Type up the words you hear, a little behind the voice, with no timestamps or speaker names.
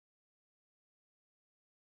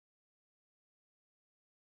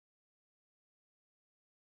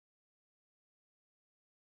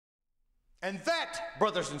And that,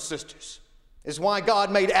 brothers and sisters, is why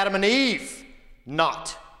God made Adam and Eve,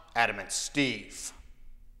 not Adam and Steve.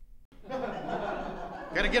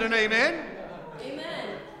 Gotta get an amen?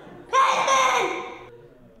 Amen. Amen.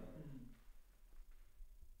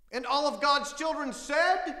 And all of God's children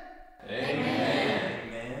said,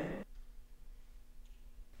 Amen.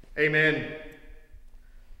 Amen.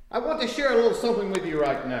 I want to share a little something with you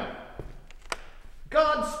right now.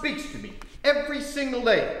 God speaks to me every single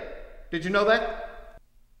day. Did you know that?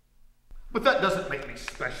 But that doesn't make me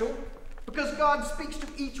special, because God speaks to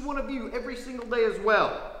each one of you every single day as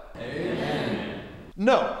well. Amen.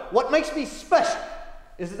 No, what makes me special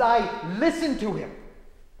is that I listen to him.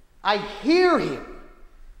 I hear him.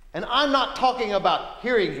 And I'm not talking about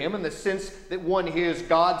hearing him in the sense that one hears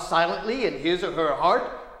God silently in his or her heart,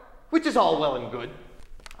 which is all well and good.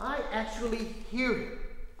 I actually hear him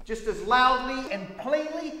just as loudly and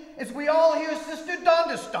plainly as we all hear Sister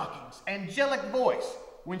Donderstocking's angelic voice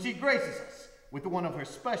when she graces us with one of her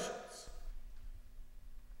specials.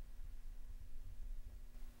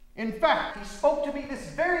 In fact, he spoke to me this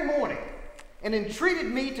very morning and entreated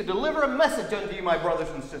me to deliver a message unto you, my brothers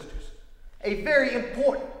and sisters. A very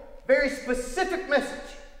important, very specific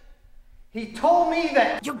message. He told me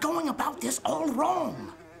that You're going about this all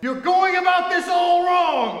wrong. you're going about this all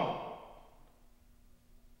wrong.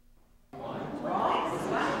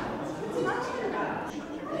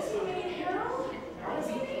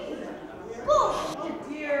 Oh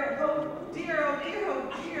dear, oh dear, oh dear,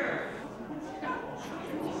 oh dear.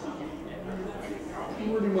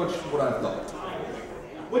 Pretty much what I thought.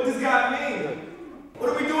 What does God mean? What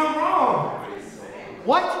are we doing wrong?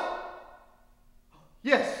 What?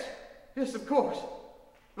 Yes, of course.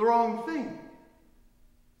 The wrong thing.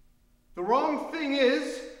 The wrong thing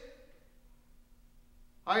is,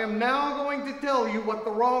 I am now going to tell you what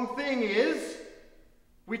the wrong thing is,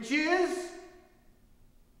 which is,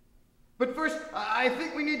 but first, I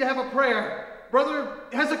think we need to have a prayer. Brother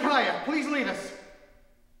Hezekiah, please lead us.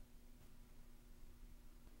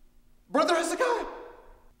 Brother Hezekiah.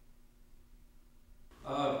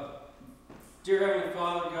 Dear Heavenly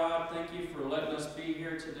Father, God, thank you for letting us be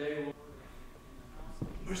here today.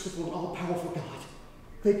 Merciful and all-powerful God,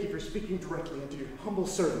 thank you for speaking directly unto your humble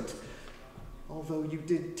servant. Although you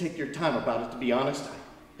did take your time about it, to be honest,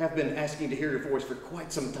 I have been asking to hear your voice for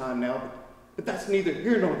quite some time now, but that's neither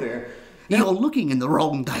here nor there. You're looking in the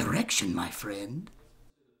wrong direction, my friend.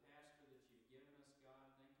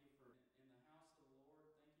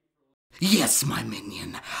 Yes, my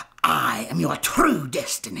minion, I am your true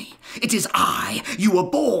destiny. It is I you were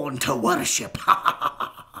born to worship.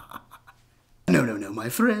 No, my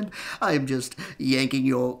friend. I am just yanking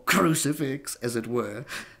your crucifix, as it were.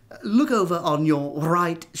 Look over on your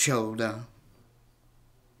right shoulder.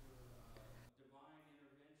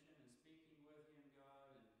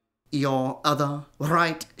 Your other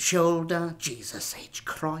right shoulder, Jesus H.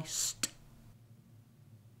 Christ.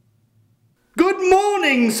 Good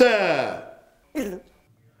morning, sir!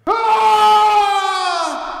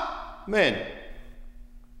 Men.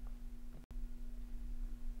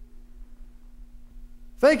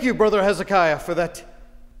 Thank you, Brother Hezekiah, for that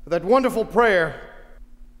wonderful prayer.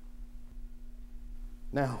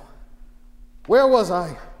 Now, where was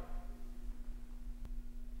I?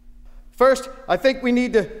 First, I think we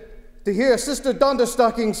need to hear Sister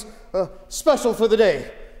Donderstocking's special for the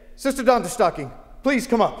day. Sister Donderstocking, please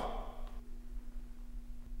come up.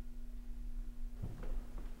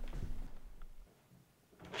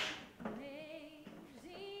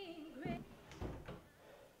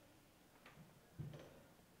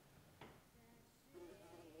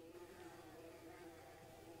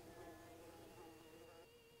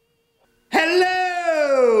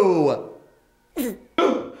 Hello!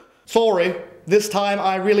 Sorry, this time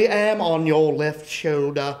I really am on your left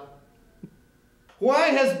shoulder. Why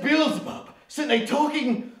has Beelzebub sent a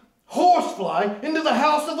talking horsefly into the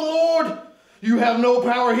house of the Lord? You have no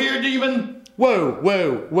power here, demon.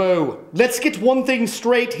 Whoa. Let's get one thing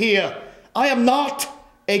straight here. I am not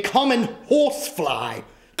a common horsefly.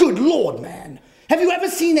 Good Lord, man. Have you ever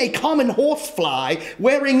seen a common horsefly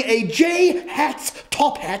wearing a J. Hat's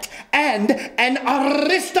top hat and an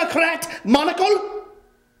aristocrat monocle?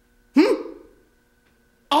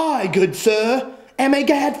 I, good sir, am a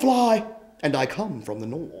gadfly, and I come from the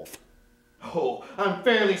north. Oh, I'm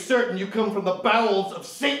fairly certain you come from the bowels of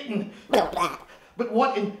Satan. But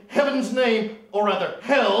what in heaven's name, or rather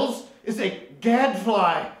hell's, is a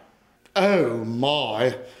gadfly? Oh,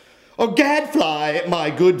 my. A gadfly, my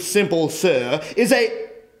good simple sir, is a...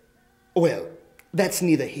 Well, that's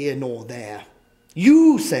neither here nor there.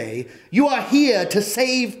 You say you are here to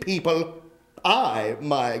save people. I,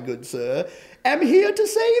 my good sir, am here to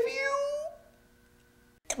save you.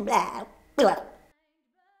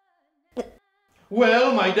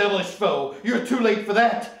 Well, my devilish foe, you're too late for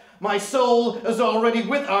that. My soul is already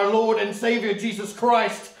with our Lord and Savior Jesus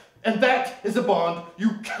Christ, and that is a bond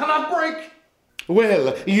you cannot break.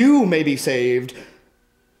 Well, you may be saved,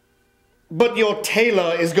 but your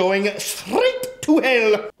tailor is going straight to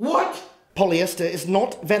hell. What? Polyester is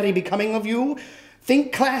not very becoming of you.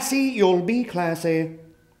 Think classy, you'll be classy.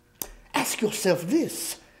 Ask yourself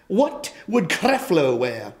this. What would Creflo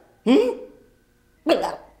wear?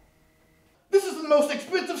 This is the most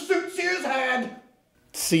expensive suit Sears had.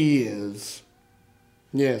 Sears.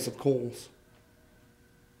 Yes, of course.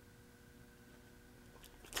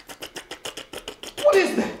 What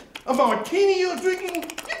is that? A martini you're drinking?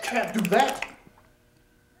 You can't do that.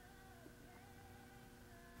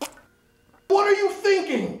 What are you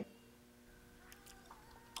thinking?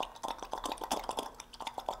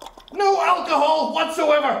 No alcohol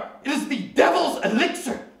whatsoever. It is the devil's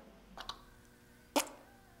elixir.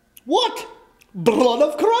 What? Blood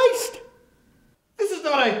of Christ? This is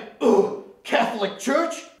not a Catholic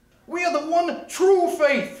church. We are the one true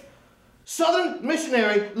faith. Southern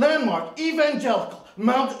Missionary, Landmark, Evangelical,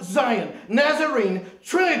 Mount Zion, Nazarene,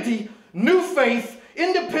 Trinity, New Faith,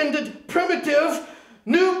 Independent, Primitive,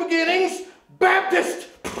 New Beginnings, Baptist.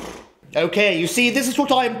 Okay, you see, this is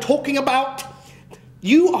what I am talking about.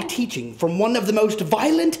 You are teaching from one of the most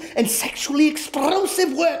violent and sexually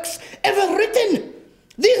explosive works ever written.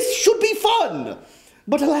 This should be fun.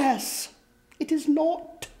 But alas, it is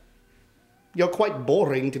not. You're quite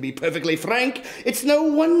boring, to be perfectly frank. It's no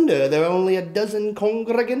wonder there are only a dozen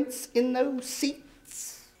congregants in those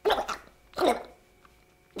seats.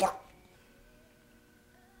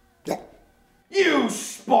 You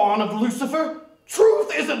spawn of Lucifer.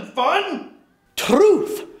 Truth isn't fun.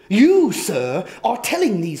 Truth? You, sir, are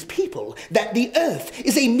telling these people that the earth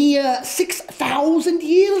is a mere 6,000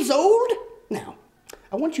 years old? Now,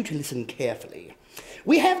 I want you to listen carefully.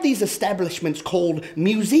 We have these establishments called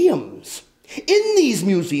museums. In these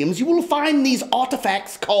museums, you will find these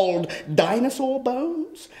artifacts called dinosaur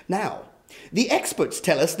bones. Now, the experts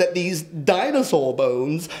tell us that these dinosaur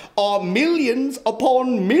bones are millions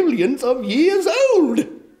upon millions of years old.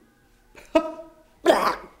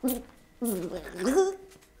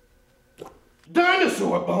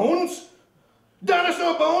 Dinosaur bones?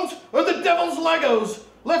 Dinosaur bones are the devil's Legos,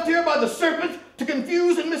 left here by the serpent to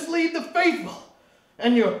confuse and mislead the faithful.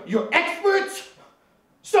 And your experts?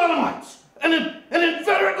 Sodomites and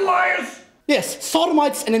inveterate liars. Yes,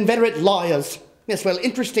 sodomites and inveterate liars. Yes, well,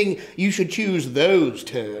 interesting you should choose those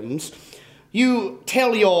terms. You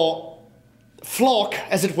tell your flock,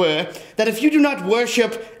 as it were, that if you do not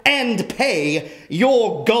worship and pay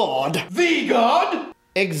your God... The God?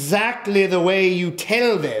 Exactly the way you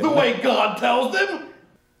tell them. The way God tells them?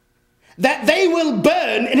 That they will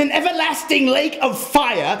burn in an everlasting lake of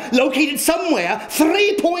fire located somewhere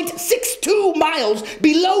 3.62 miles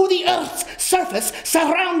below the Earth's surface,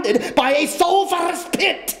 surrounded by a sulphurous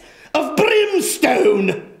pit of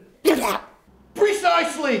brimstone.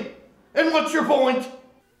 Precisely. And what's your point?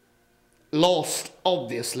 Lost,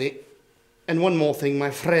 obviously. And one more thing,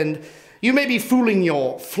 my friend. You may be fooling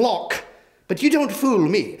your flock, but you don't fool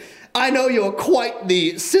me. I know you're quite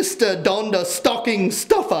the Sister Donda stocking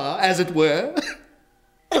stuffer, as it were.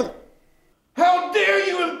 How dare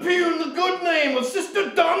you impugn the good name of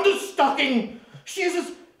Sister Donda Stocking? She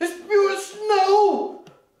is as pure as snow.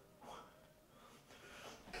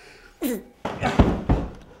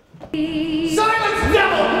 Silence,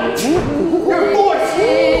 devil! Your voice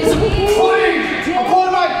is a plague upon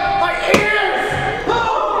my ears!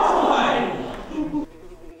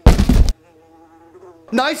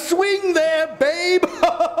 Nice swing there, babe!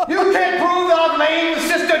 You can't prove I've named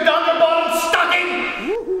Sister Dunderbottom Stocking!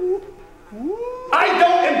 I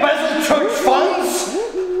don't embezzle church funds!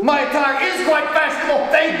 My attire is quite fashionable,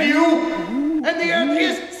 thank you! And the earth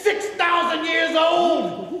is 6,000 years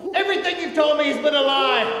old! Everything you've told me has been a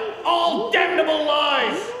lie! All damnable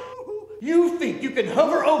lies! You think you can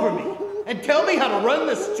hover over me and tell me how to run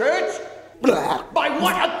this church? By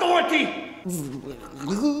what authority?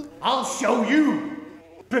 I'll show you!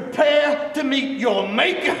 Prepare to meet your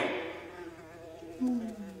maker!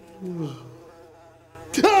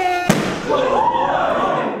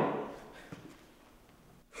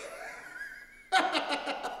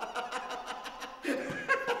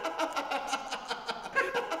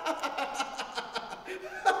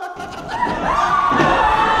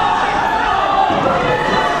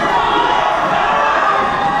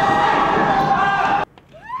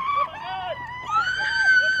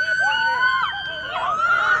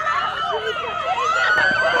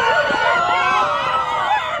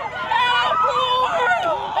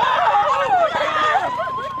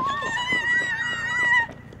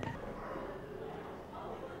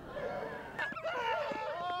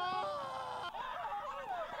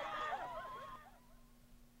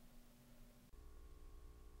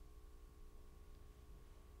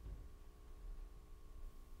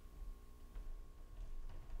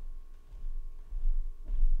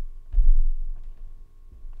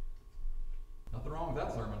 wrong with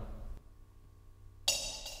that sermon?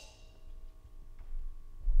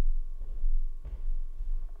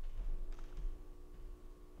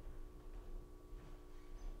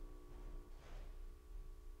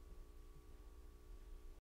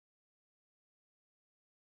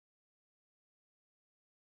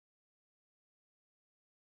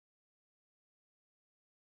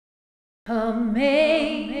 Amazing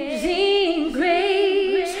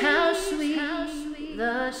grace, how sweet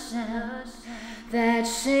the sound that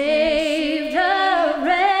saved a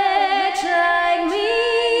wretch like me.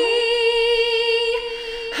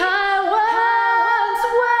 I once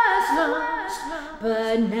was lost,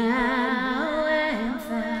 but now am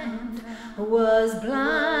found. Was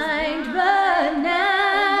blind, but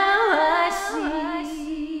now I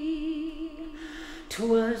see.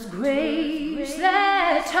 'Twas grace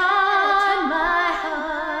that taught my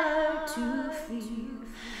heart to feel,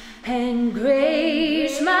 and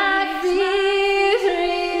grace my fears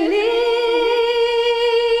relieved.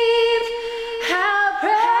 How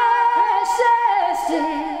precious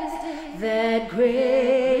is that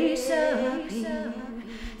grace appeared,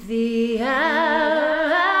 the